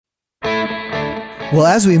Well,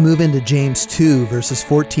 as we move into James 2, verses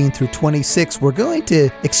 14 through 26, we're going to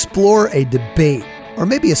explore a debate, or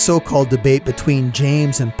maybe a so-called debate between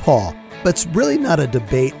James and Paul. But it's really not a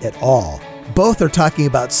debate at all. Both are talking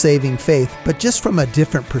about saving faith, but just from a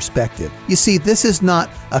different perspective. You see, this is not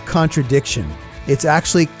a contradiction. It's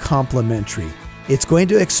actually complementary. It's going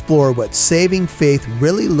to explore what saving faith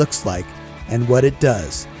really looks like and what it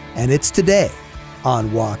does. And it's today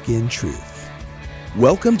on Walk in Truth.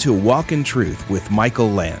 Welcome to Walk in Truth with Michael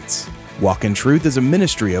Lance. Walk in Truth is a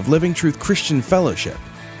ministry of Living Truth Christian Fellowship.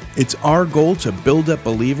 It's our goal to build up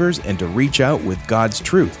believers and to reach out with God's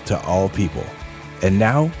truth to all people. And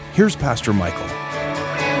now, here's Pastor Michael.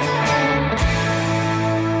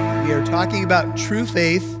 We are talking about true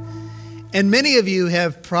faith, and many of you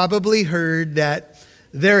have probably heard that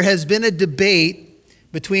there has been a debate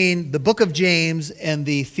between the book of James and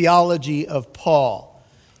the theology of Paul.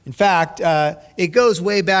 In fact, it goes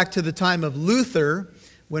way back to the time of Luther,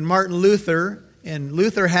 when Martin Luther, and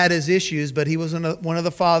Luther had his issues, but he was one of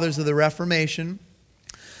the fathers of the Reformation.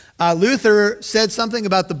 Luther said something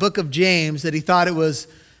about the book of James that he thought it was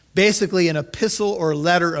basically an epistle or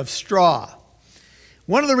letter of straw.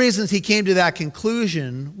 One of the reasons he came to that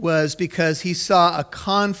conclusion was because he saw a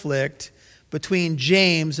conflict between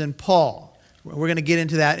James and Paul. We're going to get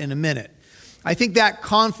into that in a minute. I think that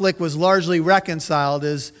conflict was largely reconciled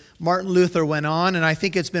as Martin Luther went on, and I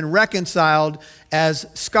think it's been reconciled as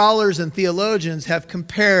scholars and theologians have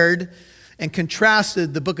compared and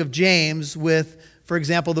contrasted the book of James with, for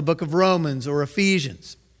example, the book of Romans or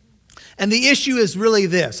Ephesians. And the issue is really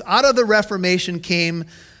this. Out of the Reformation came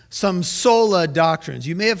some sola doctrines.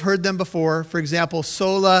 You may have heard them before. For example,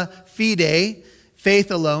 sola fide,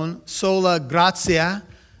 faith alone, sola gratia,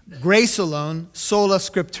 grace alone, sola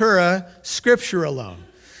scriptura, scripture alone.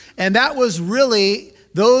 And that was really,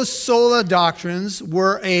 those sola doctrines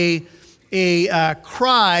were a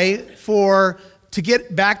cry to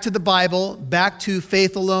get back to the Bible, back to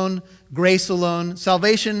faith alone, grace alone.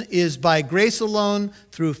 Salvation is by grace alone,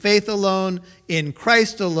 through faith alone, in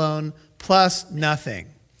Christ alone, plus nothing.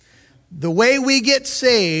 The way we get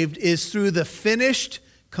saved is through the finished,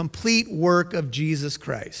 complete work of Jesus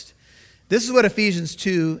Christ. This is what Ephesians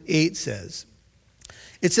 2:8 says.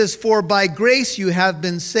 It says, "For by grace you have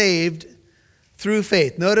been saved through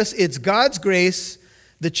faith." Notice it's God's grace.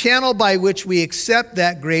 The channel by which we accept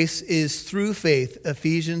that grace is through faith,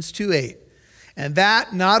 Ephesians 2:8. And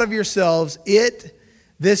that not of yourselves,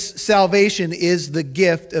 this salvation is the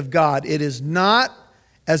gift of God. It is not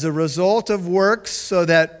as a result of works, so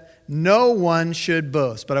that no one should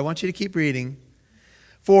boast. But I want you to keep reading.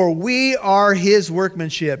 "For we are his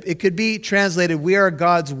workmanship." It could be translated, we are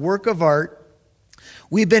God's work of art.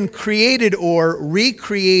 We've been created or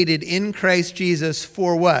recreated in Christ Jesus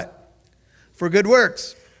for what? For good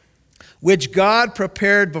works, which God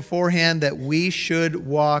prepared beforehand that we should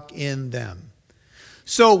walk in them.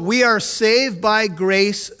 So we are saved by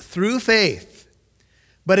grace through faith,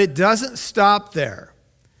 but it doesn't stop there.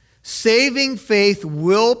 Saving faith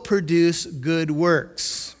will produce good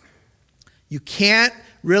works. You can't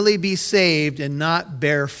really be saved and not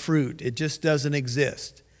bear fruit. It just doesn't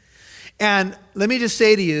exist. And let me just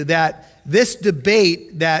say to you that this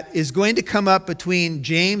debate that is going to come up between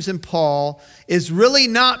James and Paul is really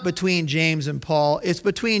not between James and Paul. It's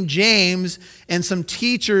between James and some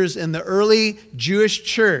teachers in the early Jewish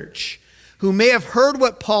church who may have heard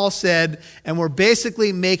what Paul said and were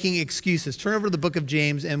basically making excuses. Turn over to the book of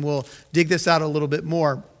James and we'll dig this out a little bit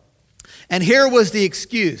more. And here was the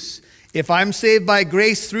excuse. If I'm saved by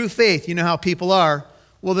grace through faith, you know how people are,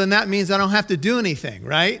 well, then that means I don't have to do anything,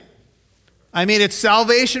 right? I mean, it's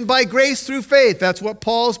salvation by grace through faith. That's what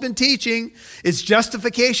Paul's been teaching. It's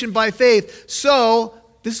justification by faith. So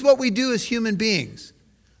this is what we do as human beings.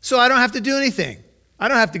 So I don't have to do anything. I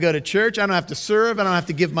don't have to go to church. I don't have to serve. I don't have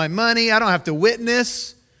to give my money. I don't have to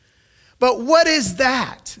witness. But what is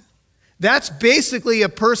that? That's basically a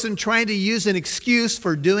person trying to use an excuse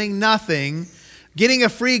for doing nothing, getting a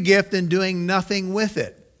free gift and doing nothing with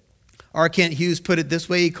it. R. Kent Hughes put it this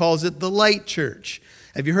way. He calls it the light church.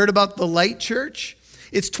 Have you heard about the light church?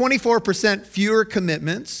 It's 24% fewer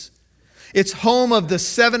commitments. It's home of the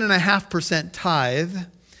 7.5% tithe.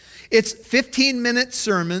 It's 15-minute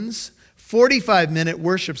sermons, 45-minute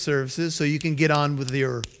worship services, so you can get on with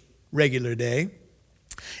your regular day.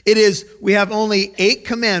 We have only 8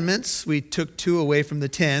 commandments. We took 2 away from the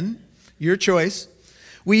 10. Your choice.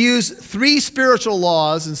 We use 3 spiritual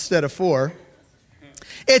laws instead of 4.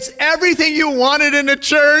 It's everything you wanted in a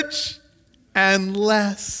church and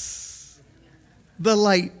less. The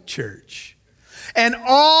light church. And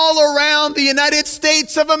all around the United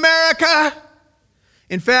States of America,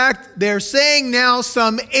 In fact, they're saying now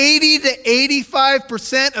some 80 to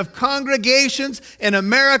 85% of congregations in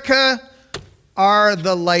America are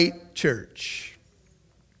the light church.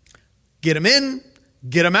 Get them in,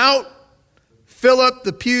 get them out, fill up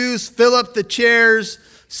the pews, fill up the chairs,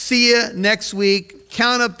 see you next week,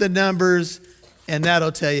 count up the numbers, and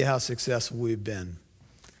that'll tell you how successful we've been.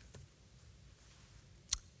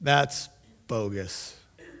 That's bogus.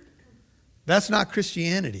 That's not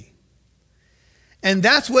Christianity. And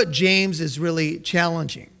that's what James is really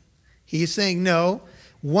challenging. He's saying, no,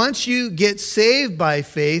 once you get saved by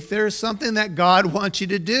faith, there's something that God wants you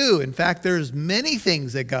to do. In fact, there's many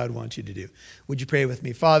things that God wants you to do. Would you pray with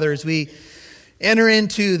me? Father, as we enter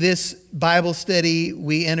into this Bible study,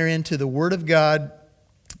 we enter into the Word of God.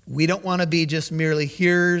 We don't want to be just merely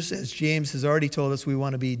hearers, as James has already told us. We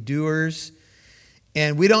want to be doers.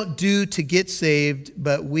 And we don't do to get saved,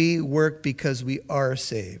 but we work because we are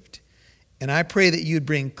saved. And I pray that you'd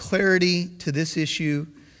bring clarity to this issue,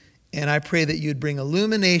 and I pray that you'd bring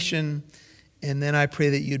illumination, and then I pray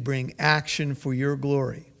that you'd bring action for your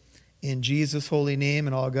glory. In Jesus' holy name,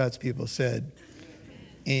 and all God's people said,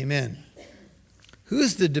 amen.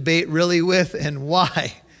 Who's the debate really with and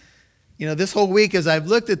why? You know, this whole week as I've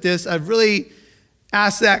looked at this, I've really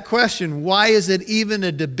asked that question. Why is it even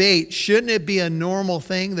a debate? Shouldn't it be a normal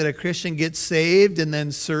thing that a Christian gets saved and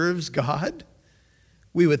then serves God?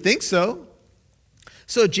 We would think so.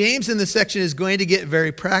 So James in this section is going to get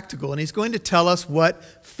very practical, and he's going to tell us what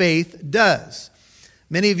faith does.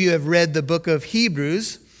 Many of you have read the book of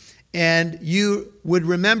Hebrews, and you would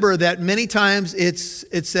remember that many times it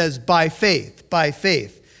says by faith, by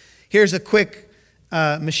faith. Here's a quick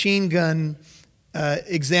machine gun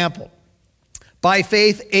example. By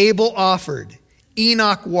faith, Abel offered,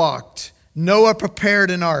 Enoch walked, Noah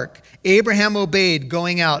prepared an ark, Abraham obeyed,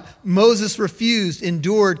 going out. Moses refused,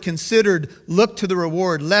 endured, considered, looked to the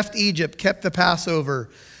reward, left Egypt, kept the Passover,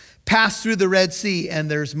 passed through the Red Sea, and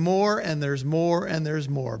there's more, and there's more, and there's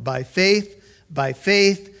more. By faith, by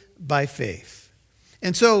faith, by faith.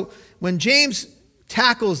 And so when James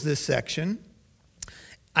tackles this section,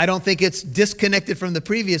 I don't think it's disconnected from the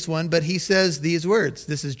previous one, but he says these words.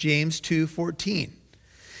 This is James 2:14.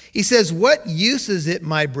 He says, "What use is it,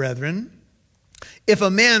 my brethren, if a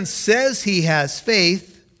man says he has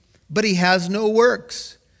faith, but he has no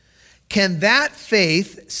works? Can that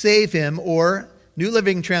faith save him?" Or New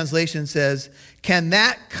Living Translation says, "Can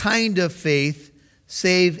that kind of faith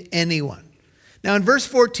save anyone?" Now in verse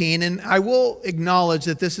 14, and I will acknowledge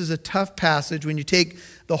that this is a tough passage when you take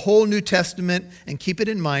the whole New Testament and keep it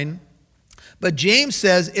in mind. But James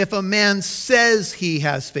says, if a man says he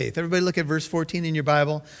has faith. Everybody look at verse 14 in your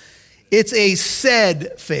Bible. It's a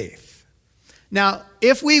said faith. Now,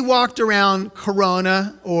 if we walked around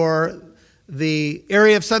Corona or the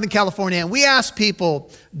area of Southern California and we asked people,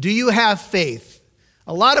 do you have faith?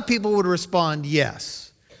 A lot of people would respond,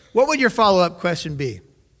 yes. What would your follow-up question be?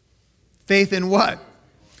 Faith in what?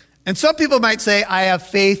 And some people might say, I have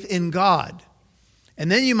faith in God. And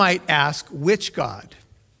then you might ask, which God?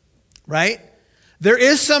 Right? There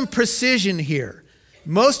is some precision here.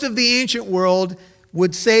 Most of the ancient world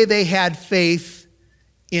would say they had faith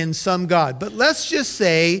in some God. But let's just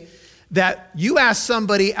say that you ask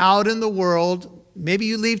somebody out in the world, maybe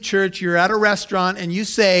you leave church, you're at a restaurant, and you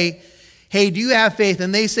say, hey, do you have faith?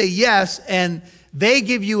 And they say yes, and they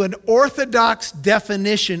give you an orthodox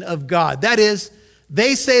definition of God. That is,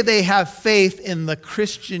 they say they have faith in the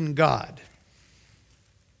Christian God.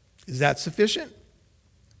 Is that sufficient?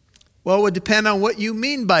 Well, it would depend on what you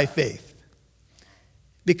mean by faith.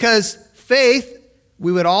 Because faith,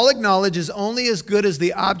 we would all acknowledge, is only as good as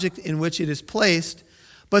the object in which it is placed.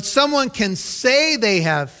 But someone can say they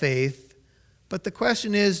have faith, but the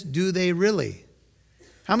question is, do they really?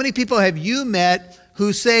 How many people have you met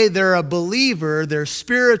who say they're a believer, they're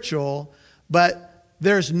spiritual, but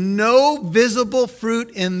there's no visible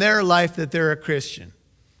fruit in their life that they're a Christian?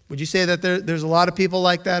 Would you say that there's a lot of people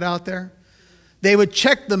like that out there? They would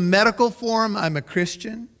check the medical form, I'm a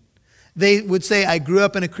Christian. They would say, I grew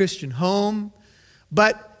up in a Christian home.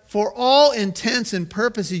 But for all intents and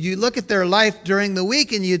purposes, you look at their life during the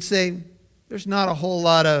week and you'd say, there's not a whole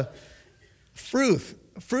lot of fruit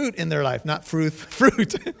in their life. Not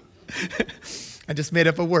fruit. I just made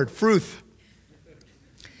up a word, fruit.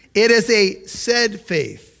 It is a said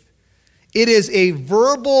faith. It is a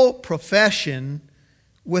verbal profession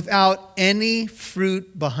without any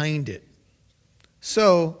fruit behind it.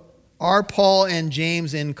 So, are Paul and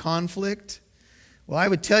James in conflict? Well, I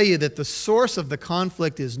would tell you that the source of the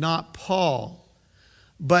conflict is not Paul,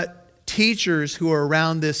 but teachers who are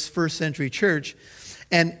around this first century church.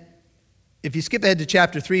 And if you skip ahead to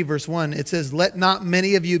chapter 3, verse 1, it says, "Let not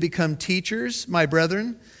many of you become teachers, my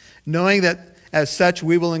brethren, knowing that as such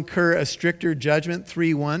we will incur a stricter judgment,"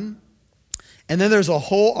 3:1. And then there's a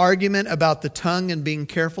whole argument about the tongue and being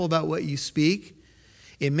careful about what you speak.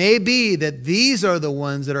 It may be that these are the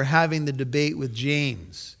ones that are having the debate with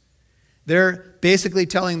James. They're basically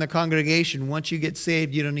telling the congregation, once you get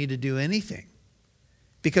saved, you don't need to do anything.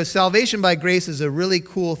 Because salvation by grace is a really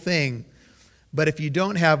cool thing. But if you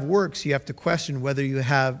don't have works, you have to question whether you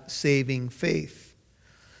have saving faith.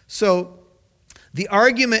 So the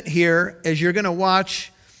argument here, as you're going to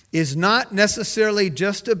watch, is not necessarily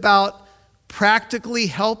just about practically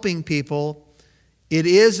helping people. It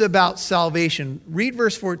is about salvation. Read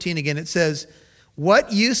verse 14 again. It says,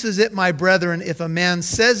 "What use is it, my brethren, if a man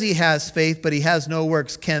says he has faith, but he has no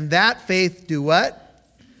works? Can that faith do what?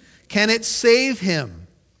 Can it save him?"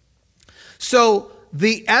 So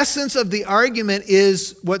the essence of the argument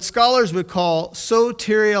is what scholars would call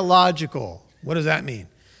soteriological. What does that mean?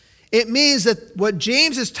 It means that what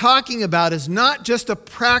James is talking about is not just a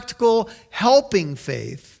practical helping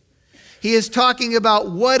faith. He is talking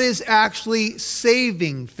about what is actually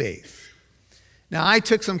saving faith. Now, I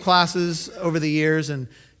took some classes over the years, and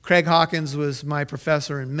Craig Hawkins was my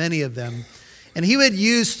professor in many of them. And he would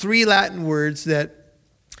use 3 Latin words that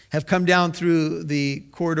have come down through the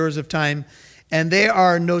corridors of time. And they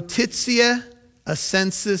are notitia,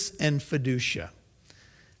 assensus, and fiducia.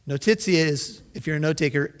 Notitia is, if you're a note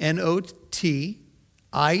taker, Notitia.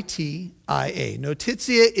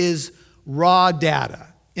 Notitia is raw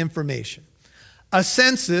data, information.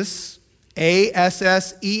 Assensus,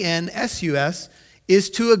 Assensus, is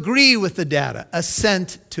to agree with the data,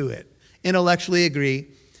 assent to it, intellectually agree.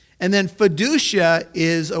 And then fiducia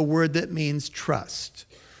is a word that means trust.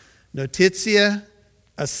 Notitia,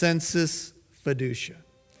 assensus, fiducia.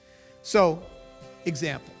 So,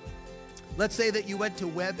 example. Let's say that you went to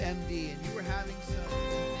WebMD and you were having some...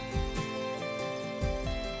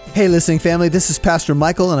 Hey, listening family, this is Pastor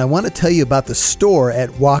Michael, and I want to tell you about the store at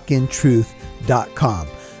walkintruth.com.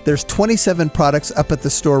 There's 27 products up at the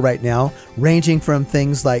store right now, ranging from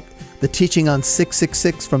things like the teaching on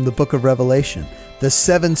 666 from the book of Revelation, the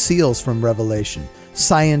 7 seals from Revelation,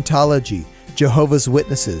 Scientology, Jehovah's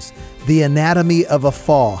Witnesses, the anatomy of a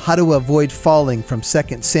fall, how to avoid falling from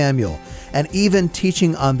 2 Samuel, and even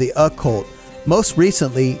teaching on the occult. Most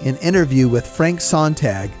recently, an interview with Frank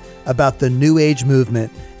Sontag about the New Age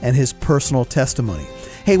movement and his personal testimony.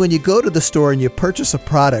 Hey, when you go to the store and you purchase a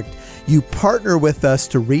product, you partner with us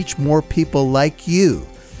to reach more people like you.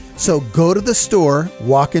 So go to the store,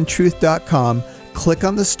 walkintruth.com, click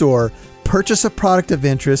on the store, purchase a product of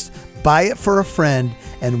interest, buy it for a friend,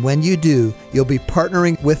 and when you do, you'll be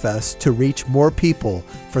partnering with us to reach more people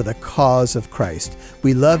for the cause of Christ.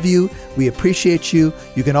 We love you. We appreciate you.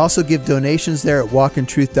 You can also give donations there at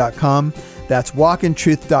walkintruth.com. That's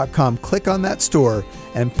walkintruth.com. Click on that store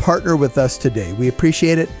and partner with us today. We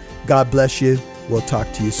appreciate it. God bless you. We'll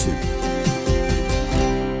talk to you soon.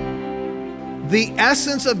 The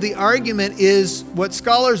essence of the argument is what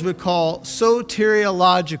scholars would call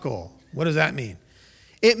soteriological. What does that mean?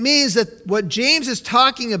 It means that what James is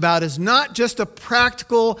talking about is not just a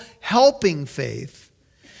practical helping faith.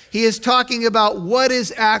 He is talking about what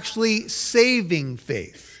is actually saving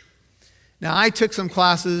faith. Now, I took some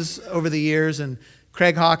classes over the years, and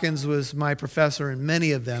Craig Hawkins was my professor in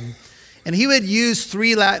many of them. And he would use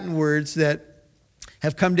 3 Latin words that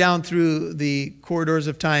have come down through the corridors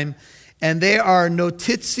of time, and they are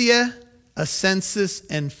notitia, assensus,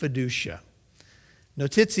 and fiducia.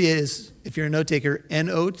 Notitia is, if you're a note taker,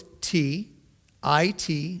 Notitia.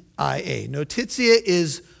 Notitia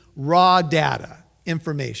is raw data,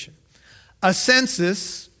 information.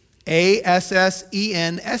 Assensus, Assensus,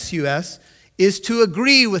 is to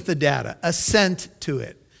agree with the data, assent to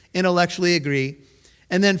it, intellectually agree.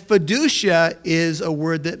 And then fiducia is a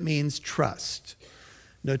word that means trust.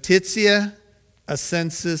 Notitia,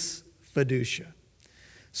 assensus, fiducia.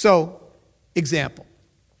 So, example.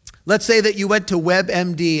 Let's say that you went to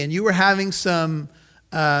WebMD and you were having some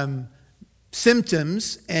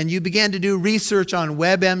symptoms, and you began to do research on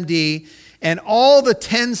WebMD, and all the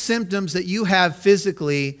 10 symptoms that you have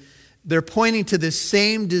physically, they're pointing to the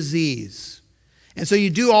same disease. And so you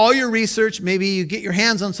do all your research, maybe you get your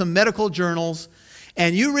hands on some medical journals,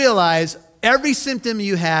 and you realize every symptom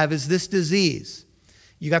you have is this disease.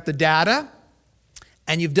 You got the data,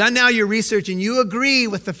 and you've done now your research, and you agree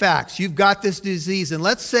with the facts. You've got this disease, and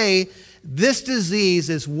let's say this disease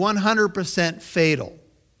is 100% fatal.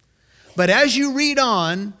 But as you read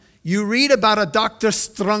on, you read about a Dr.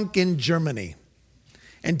 Strunk in Germany.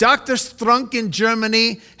 And Dr. Strunk in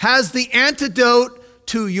Germany has the antidote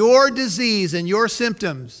to your disease and your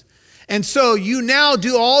symptoms. And so you now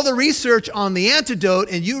do all the research on the antidote,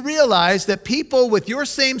 and you realize that people with your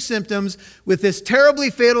same symptoms, with this terribly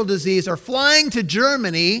fatal disease, are flying to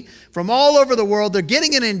Germany from all over the world. They're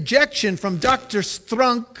getting an injection from Dr.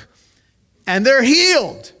 Strunk, and they're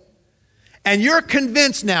healed. And you're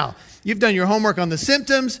convinced now. You've done your homework on the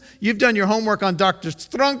symptoms. You've done your homework on Dr.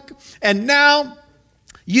 Strunk. And now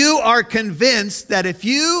you are convinced that if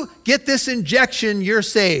you get this injection, you're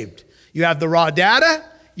saved. You have the raw data.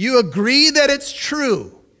 You agree that it's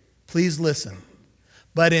true. Please listen.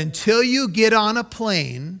 But until you get on a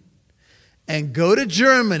plane and go to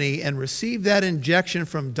Germany and receive that injection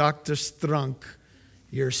from Dr. Strunk,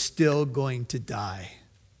 you're still going to die.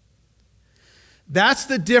 That's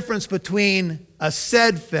the difference between a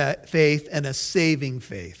said faith and a saving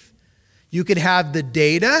faith. You could have the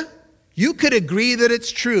data. You could agree that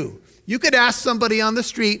it's true. You could ask somebody on the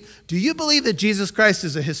street, do you believe that Jesus Christ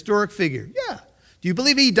is a historic figure? Yeah. Do you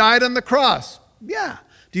believe he died on the cross? Yeah.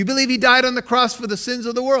 Do you believe he died on the cross for the sins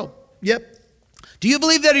of the world? Yep. Do you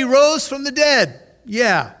believe that he rose from the dead?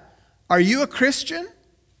 Yeah. Are you a Christian?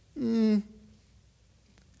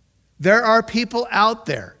 There are people out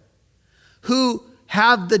there who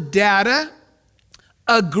have the data,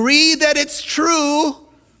 agree that it's true,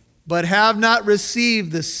 but have not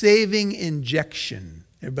received the saving injection.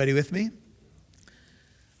 Everybody with me?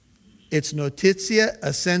 It's notitia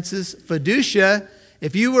assensus fiducia.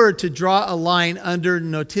 If you were to draw a line under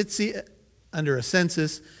notitia, under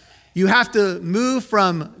assensus, you have to move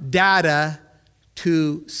from data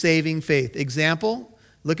to saving faith. Example,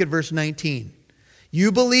 look at verse 19.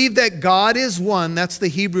 You believe that God is one. That's the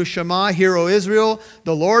Hebrew Shema. Hear, O Israel,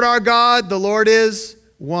 the Lord our God, the Lord is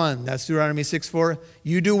one. That's Deuteronomy 6:4.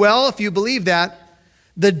 You do well if you believe that.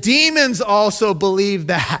 The demons also believe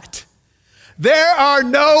that. There are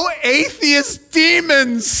no atheist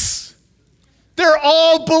demons. They're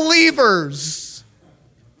all believers.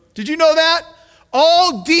 Did you know that?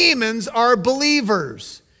 All demons are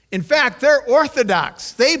believers. In fact, they're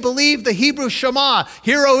Orthodox. They believe the Hebrew Shema.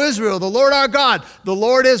 Hear, O Israel, the Lord our God, the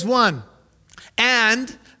Lord is one.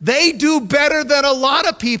 And they do better than a lot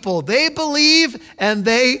of people. They believe and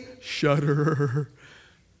they shudder.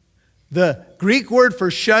 The Greek word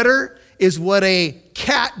for shudder is what a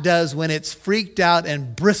cat does when it's freaked out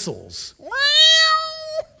and bristles.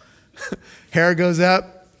 Hair goes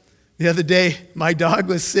up. The other day, my dog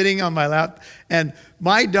was sitting on my lap, and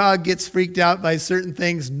my dog gets freaked out by certain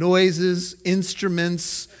things, noises,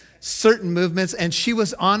 instruments, certain movements, and she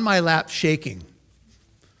was on my lap shaking.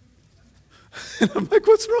 And I'm like,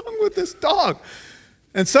 what's wrong with this dog?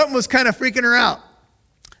 And something was kind of freaking her out.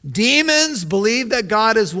 Demons believe that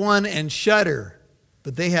God is one and shudder,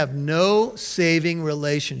 but they have no saving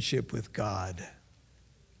relationship with God.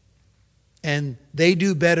 And they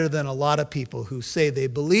do better than a lot of people who say they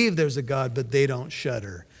believe there's a God, but they don't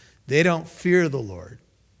shudder. They don't fear the Lord.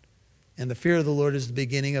 And the fear of the Lord is the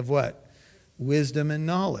beginning of what? Wisdom and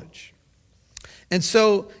knowledge. And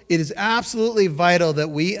so it is absolutely vital that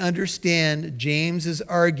we understand James's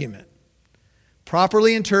argument.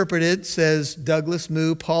 Properly interpreted, says Douglas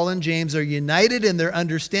Moo, Paul and James are united in their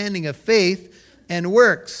understanding of faith and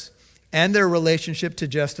works and their relationship to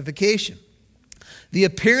justification. The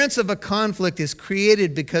appearance of a conflict is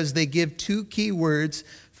created because they give two key words,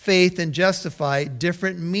 faith and justify,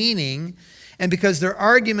 different meaning, and because their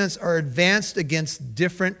arguments are advanced against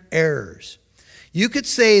different errors. You could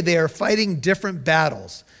say they are fighting different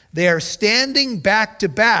battles. They are standing back to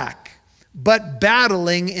back, but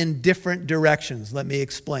battling in different directions. Let me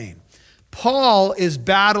explain. Paul is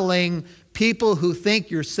battling people who think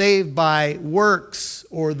you're saved by works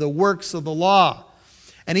or the works of the law.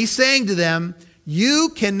 And he's saying to them, you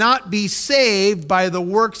cannot be saved by the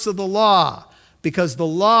works of the law, because the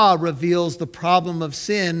law reveals the problem of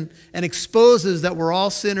sin and exposes that we're all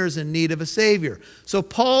sinners in need of a Savior. So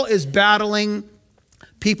Paul is battling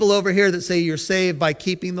people over here that say you're saved by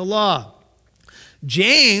keeping the law.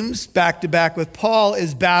 James, back to back with Paul,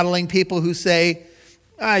 is battling people who say,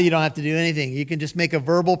 you don't have to do anything. You can just make a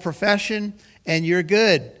verbal profession and you're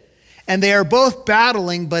good. And they are both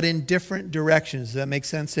battling, but in different directions. Does that make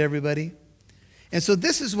sense to everybody? And so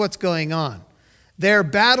this is what's going on. They're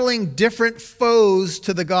battling different foes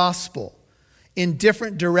to the gospel in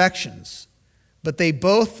different directions. But they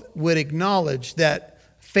both would acknowledge that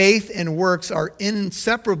faith and works are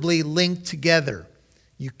inseparably linked together.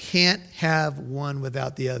 You can't have one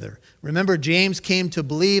without the other. Remember, James came to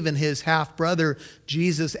believe in his half-brother,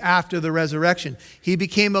 Jesus, after the resurrection. He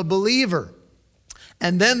became a believer.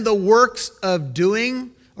 And then the works of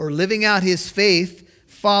doing or living out his faith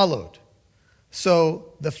followed.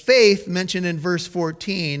 So the faith mentioned in verse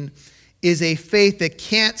 14 is a faith that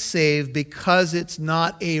can't save because it's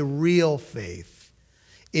not a real faith.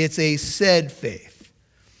 It's a said faith.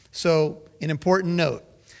 So, an important note.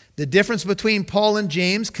 The difference between Paul and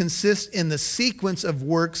James consists in the sequence of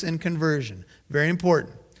works and conversion. Very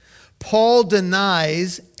important. Paul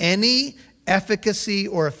denies any efficacy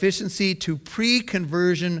or efficiency to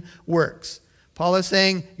pre-conversion works. Paul is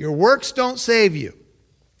saying, your works don't save you.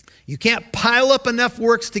 You can't pile up enough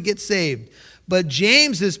works to get saved. But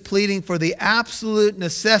James is pleading for the absolute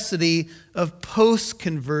necessity of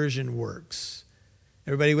post-conversion works.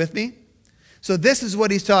 Everybody with me? So this is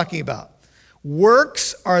what he's talking about.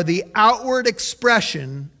 Works are the outward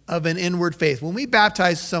expression of an inward faith. When we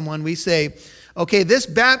baptize someone, we say, okay, this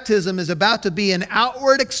baptism is about to be an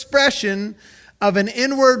outward expression of an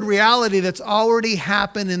inward reality that's already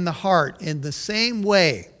happened in the heart. In the same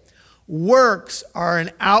way, works are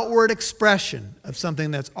an outward expression of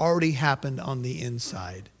something that's already happened on the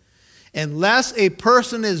inside. Unless a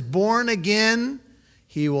person is born again,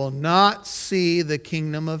 he will not see the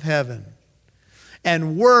kingdom of heaven.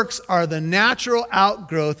 And works are the natural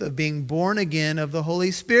outgrowth of being born again of the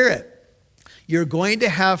Holy Spirit. You're going to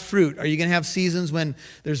have fruit. Are you going to have seasons when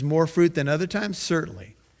there's more fruit than other times?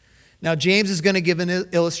 Certainly. Now, James is going to give an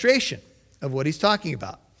illustration of what he's talking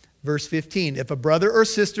about. Verse 15, if a brother or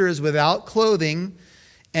sister is without clothing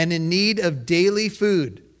and in need of daily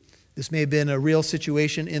food. This may have been a real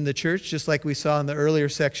situation in the church, just like we saw in the earlier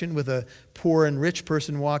section with a poor and rich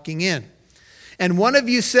person walking in. And one of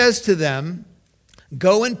you says to them,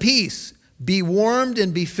 go in peace, be warmed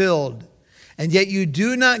and be filled. And yet you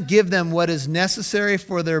do not give them what is necessary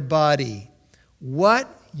for their body. What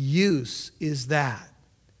use is that?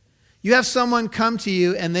 You have someone come to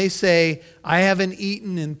you and they say, I haven't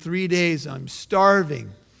eaten in 3 days, I'm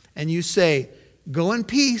starving. And you say, go in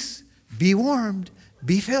peace, be warmed,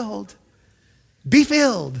 be filled. Be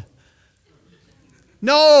filled.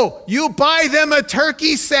 No, you buy them a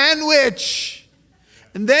turkey sandwich.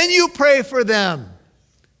 And then you pray for them.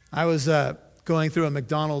 I was going through a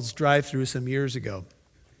McDonald's drive-thru some years ago.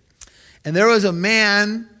 And there was a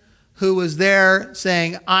man who was there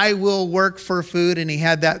saying, I will work for food, and he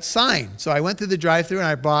had that sign. So I went through the drive-thru and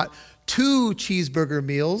I bought 2 cheeseburger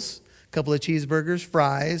meals, a couple of cheeseburgers,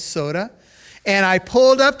 fries, soda. And I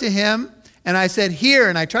pulled up to him and I said, here,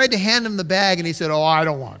 and I tried to hand him the bag and he said, oh, I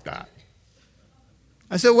don't want that.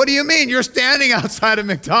 I said, what do you mean? You're standing outside of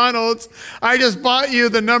McDonald's. I just bought you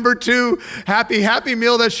the number 2 happy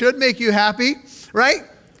meal that should make you happy, right?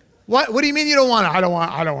 What do you mean you don't want it? I don't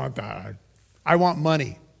want that. I want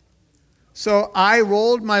money. So I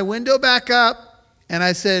rolled my window back up and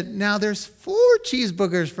I said, now there's 4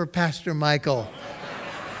 cheeseburgers for Pastor Michael.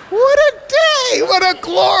 What a day! What a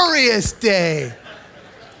glorious day.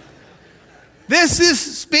 This is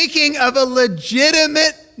speaking of a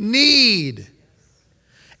legitimate need.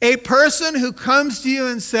 A person who comes to you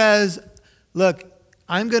and says, look,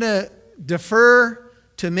 I'm going to defer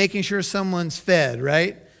to making sure someone's fed,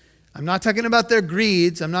 right? I'm not talking about their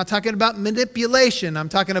greeds. I'm not talking about manipulation. I'm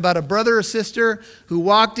talking about a brother or sister who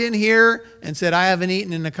walked in here and said, I haven't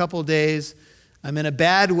eaten in a couple days. I'm in a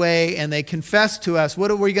bad way. And they confess to us, what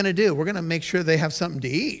are we going to do? We're going to make sure they have something to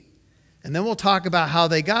eat. And then we'll talk about how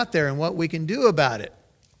they got there and what we can do about it.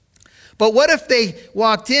 But what if they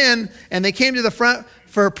walked in and they came to the front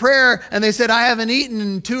for prayer and they said, I haven't eaten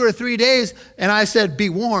in 2 or 3 days. And I said, be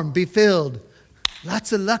warm, be filled.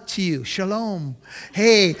 Lots of luck to you. Shalom.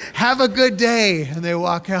 Hey, have a good day. And they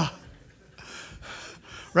walk out.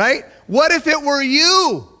 Right? What if it were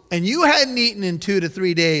you and you hadn't eaten in 2 to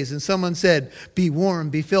 3 days and someone said, be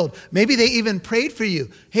warm, be filled. Maybe they even prayed for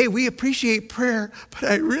you. Hey, we appreciate prayer, but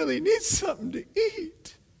I really need something to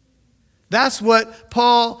eat. That's what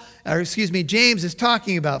James is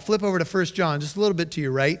talking about. Flip over to 1 John, just a little bit to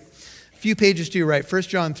your right. A few pages to your right. 1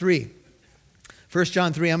 John 3. 1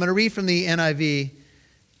 John 3. I'm going to read from the NIV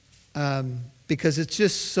because it's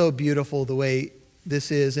just so beautiful the way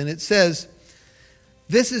this is. And it says,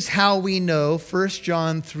 this is how we know, 1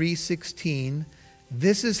 John 3:16,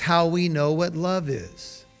 this is how we know what love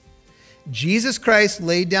is. Jesus Christ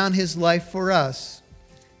laid down his life for us,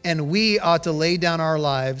 and we ought to lay down our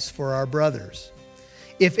lives for our brothers.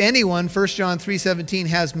 If anyone, 1 John 3:17,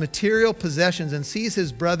 has material possessions and sees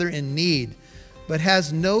his brother in need, but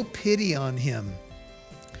has no pity on him,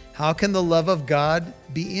 how can the love of God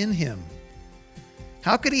be in him?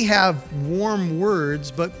 How could he have warm words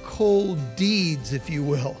but cold deeds, if you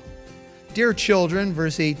will? Dear children,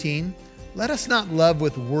 verse 18, let us not love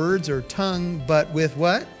with words or tongue, but with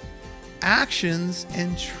what? Actions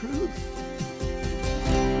and truth.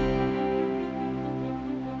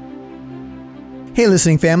 Hey,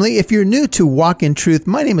 listening family, if you're new to Walk in Truth,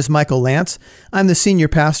 my name is Michael Lance. I'm the senior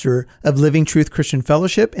pastor of Living Truth Christian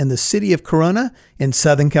Fellowship in the city of Corona in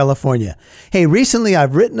Southern California. Hey, recently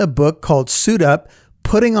I've written a book called Suit Up,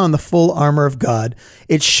 Putting on the Full Armor of God.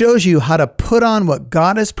 It shows you how to put on what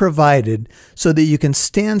God has provided so that you can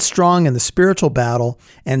stand strong in the spiritual battle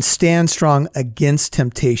and stand strong against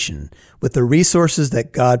temptation with the resources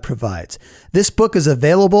that God provides. This book is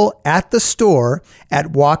available at the store at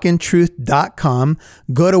walkintruth.com.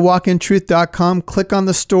 Go to walkintruth.com, click on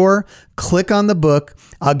the store, click on the book.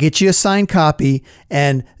 I'll get you a signed copy,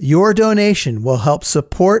 and your donation will help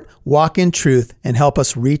support Walk in Truth and help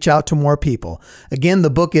us reach out to more people. Again,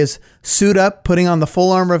 the book is Suit Up, Putting on the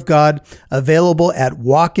Full Armor of God, available at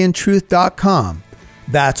walkintruth.com.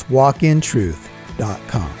 That's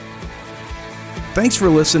walkintruth.com. Thanks for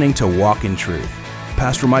listening to Walk in Truth.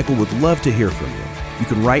 Pastor Michael would love to hear from you. You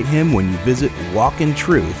can write him when you visit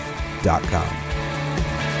walkintruth.com.